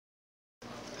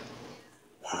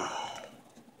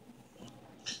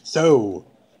So,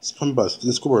 Spongebob,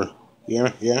 the score.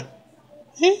 Yeah. Yeah.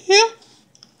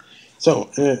 So,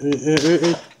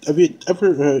 have you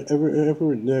ever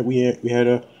that we had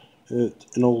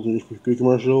an old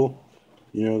commercial?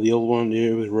 You know, the old one,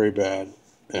 it was very bad,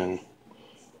 and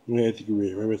we had to get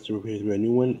rid of it. So we had to do a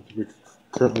new one. We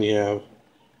currently have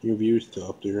reviews still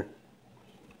up there.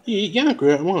 Yeah,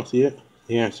 great. I want to see it.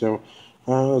 Yeah, so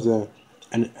was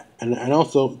and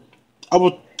also I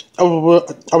will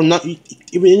not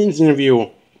even in this interview.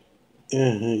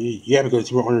 Yeah, because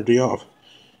you were on a day off.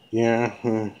 Yeah,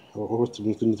 what's the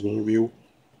interview?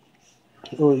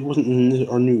 Oh, it wasn't in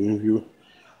our new interview.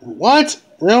 What?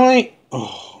 Really?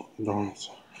 Oh, darn it.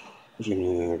 What's going to be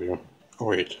in the interview? Oh,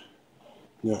 wait.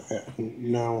 No,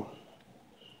 no.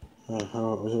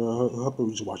 How about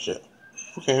we just watch it?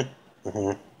 Okay.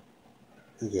 Okay,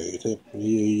 you tape.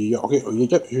 Yeah, okay,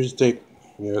 yep, here's the tape.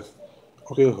 Yes.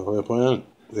 Okay, I'll put it on.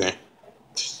 Okay.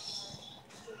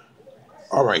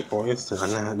 Alright, boys.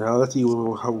 Now let's see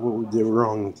what we did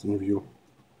wrong in this interview.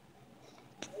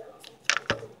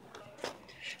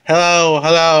 Hello.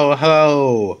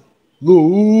 Hello.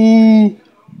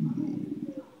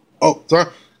 Oh,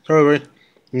 sorry.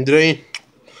 And today,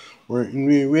 we're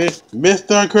with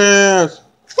Mr. Krabs.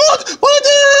 What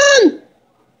done?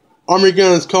 Army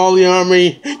guns, call the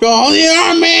army. Call the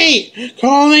army.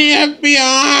 Call the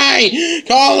FBI.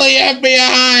 Call the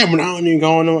FBI. We're not even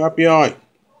calling no FBI.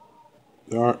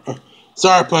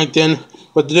 Sorry, Plankton,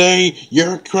 but today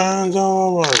your crime's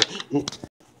over.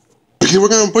 We're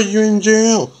gonna put you in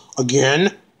jail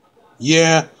again.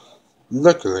 Yeah.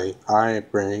 Luckily, I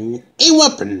bring a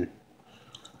weapon.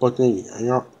 But then you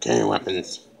don't carry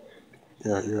weapons.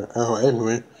 Yeah. Oh,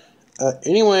 anyway.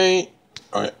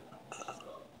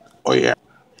 Oh, yeah.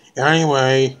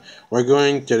 Anyway, we're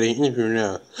going to the interview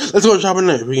now. Let's go shopping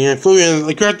now. We can food and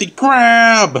like grab the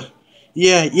crab.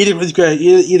 Yeah, eat it with the crab.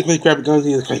 Eat it with the crab. Go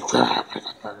eat it with the crab.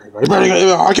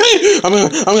 Okay, I'm gonna.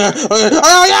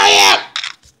 Yeah.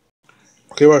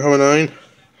 Okay, what, coming 9?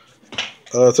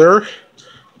 Sir?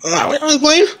 Wait, on the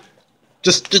plane?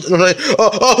 Just, I'm like,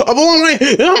 I'm on my,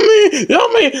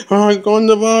 help me! I'm going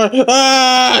to bar.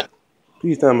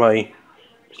 Please stand by,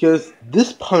 because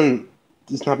this pun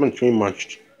has not been trained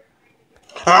much.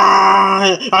 You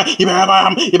better buy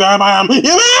him!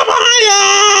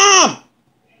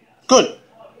 Good.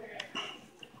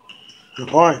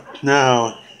 Alright,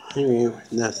 now,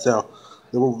 so,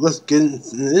 let's get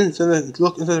into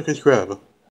look into the crab.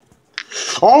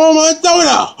 Oh, my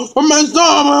soda! For my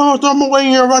soda! I'm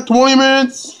waiting here about 20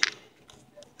 minutes.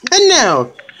 And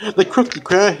now, the Krusty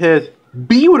Krab has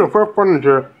beautiful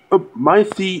furniture. Oh, my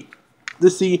seat,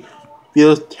 this seat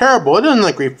feels terrible. It doesn't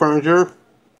like great furniture,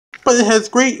 but it has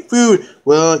great food.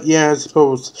 Well, yeah, I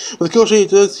suppose. But the kosher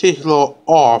does taste a little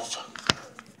off.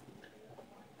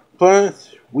 But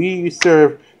we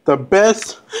serve the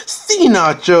best sea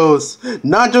nachos.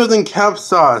 Nachos and cap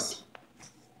sauce.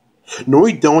 No,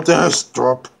 we don't.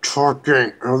 Stop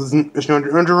talking. It's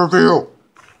under review.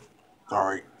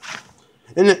 Sorry.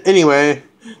 And anyway,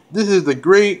 this is the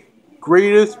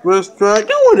greatest restaurant.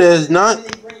 No, it is not.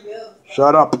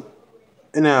 Shut up.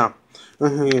 And now,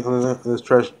 this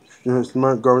trash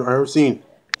smart garbage I've ever seen.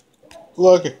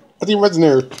 Look, I think rats in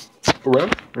there. A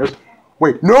rat? Yes.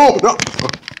 Wait, no.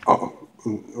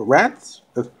 Rats?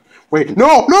 Wait,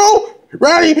 no!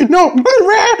 Ratty, no!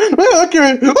 Rat!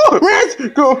 Okay. Oh, rats!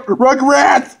 Go, rug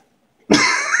rats!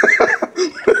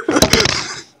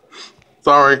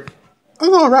 Sorry. I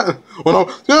know rat. Oh no!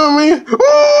 Tell me!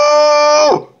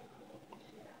 Oh!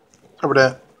 How about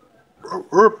that?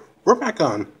 We're back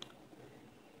on.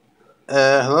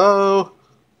 Hello?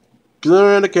 Get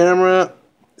on the camera.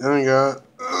 There we go.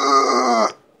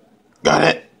 Got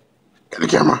it. Got the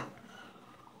camera.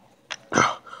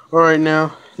 Alright,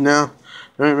 now.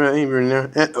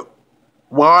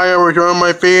 Why are we showing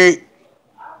my feet?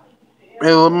 A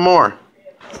little more.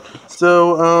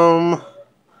 So,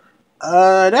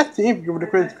 that's the interview with the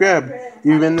Krusty Krab.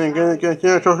 You've been doing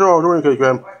Krusty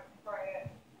Krab.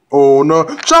 Oh no,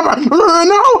 Chopper!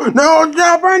 No,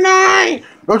 Chopper 9!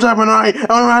 No, Chopper 9! I don't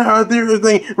know how to do this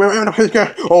thing.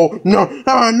 Oh no,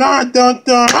 Chopper 9! Don't.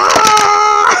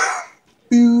 Ah!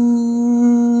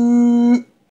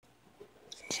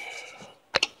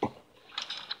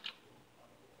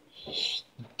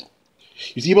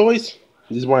 You see, boys?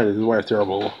 This is why it's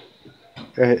terrible.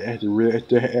 I had to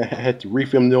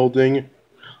refilm the whole thing.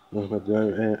 I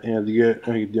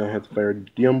had to fire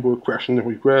Dumbo crashing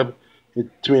the crab. It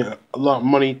took me a lot of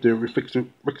money to fix the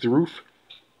roof.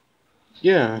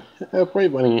 Yeah, pretty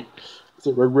funny. It's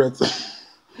a regrets.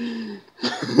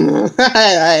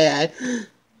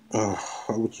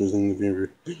 which was in the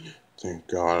favor. Thank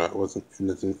God I wasn't in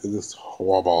this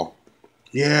horrible.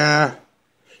 Yeah.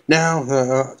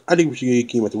 Now, I think we should get a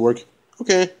game at the work.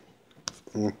 Okay.